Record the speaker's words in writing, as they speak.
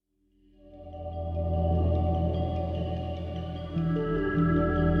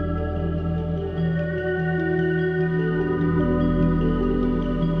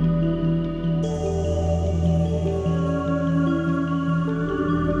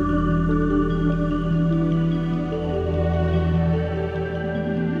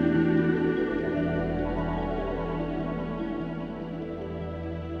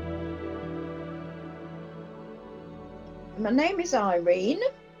My name is Irene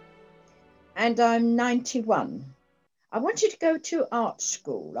and I'm 91. I wanted to go to art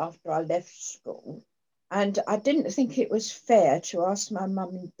school after I left school, and I didn't think it was fair to ask my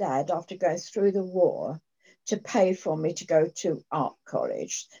mum and dad after going through the war to pay for me to go to art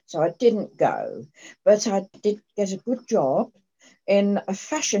college. So I didn't go, but I did get a good job in a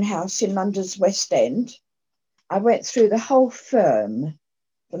fashion house in London's West End. I went through the whole firm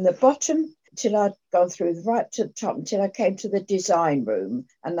from the bottom till I'd gone through right to the top until I came to the design room,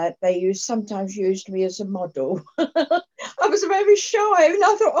 and they sometimes used me as a model. I was very shy, and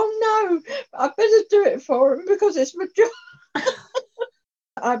I thought, oh no, I better do it for them because it's my job.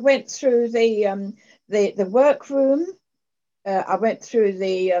 I went through the workroom. I went through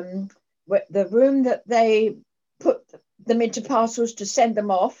the room that they put them into parcels to send them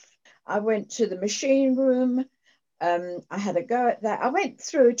off. I went to the machine room. I had a go at that. I went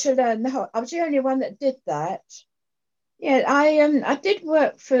through to learn the whole. I was the only one that did that. Yeah, I did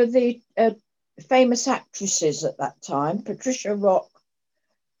work for the famous actresses at that time, Patricia Rock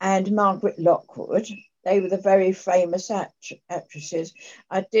and Margaret Lockwood. They were the very famous actresses.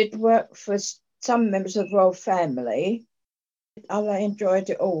 I did work for some members of the royal family. I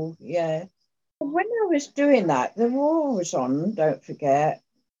enjoyed it all. Yeah. When I was doing that, the war was on. Don't forget,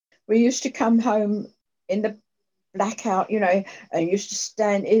 we used to come home in the blackout, and used to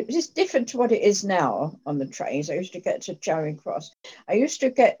stand. It was just different to what it is now on the trains. I used to get to Charing Cross. I used to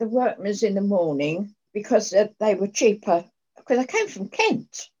get the workmen's in the morning because they were cheaper. Because I came from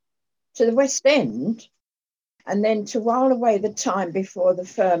Kent to the West End, and then to while away the time before the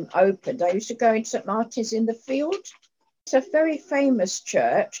firm opened, I used to go into St Martin's in the Field. It's a very famous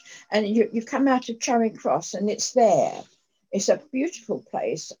church, and you come out of Charing Cross, and it's there. It's a beautiful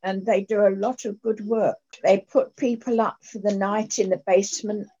place, and they do a lot of good work. They put people up for the night in the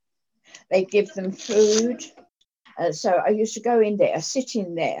basement. They give them food. So I used to go in there, sit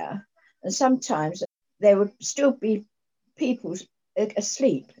in there, and sometimes there would still be people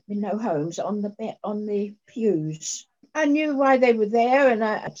asleep in no homes on the pews. I knew why they were there, and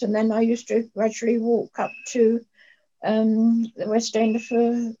then I used to gradually walk up to the West End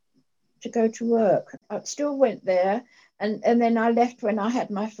to go to work. I still went there, and then I left when I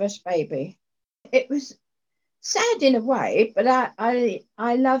had my first baby. It was sad in a way, but I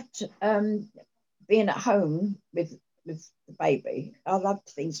loved being at home with the baby. I loved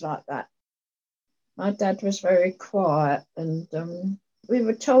things like that. My dad was very quiet, and we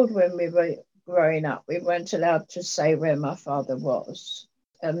were told when we were growing up we weren't allowed to say where my father was.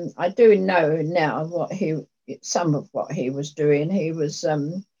 I do know now some of what he was doing. He was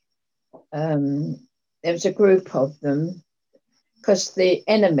there was a group of them because the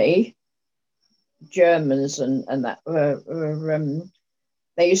enemy, Germans and that were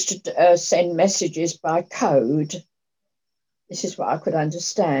they used to send messages by code. This is what I could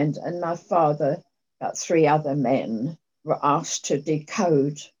understand. And my father, about three other men, were asked to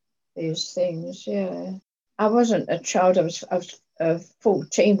decode these things. Yeah, I wasn't a child. I was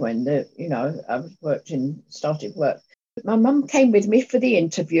 14 when started work. My mum came with me for the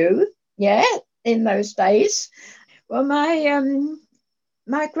interview. Yeah, in those days. Well,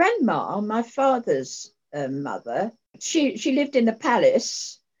 my grandma, my father's mother, she lived in the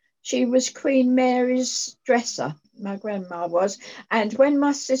palace. She was Queen Mary's dresser, my grandma was. And when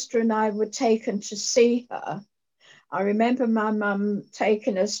my sister and I were taken to see her, I remember my mum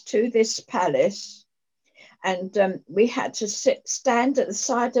taking us to this palace, and we had to stand at the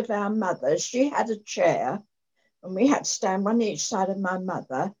side of our mother. She had a chair, and we had to stand one each side of my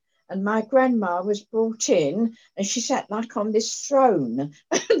mother. And my grandma was brought in, and she sat like on this throne.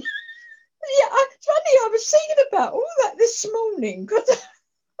 Yeah, it's funny. I was thinking about all that this morning,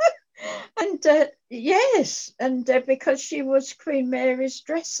 and yes, and because she was Queen Mary's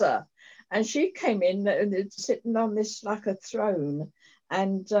dresser, and she came in and sitting on this like a throne,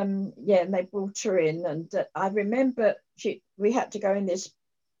 and yeah, and they brought her in, and I remember we had to go in this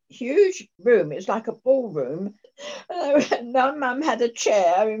huge room. It was like a ballroom. My mum had a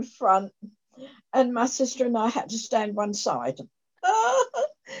chair in front, and my sister and I had to stand one side.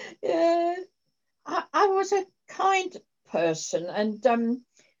 Yeah, I was a kind person, and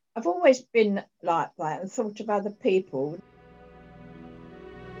I've always been like that and thought of other people.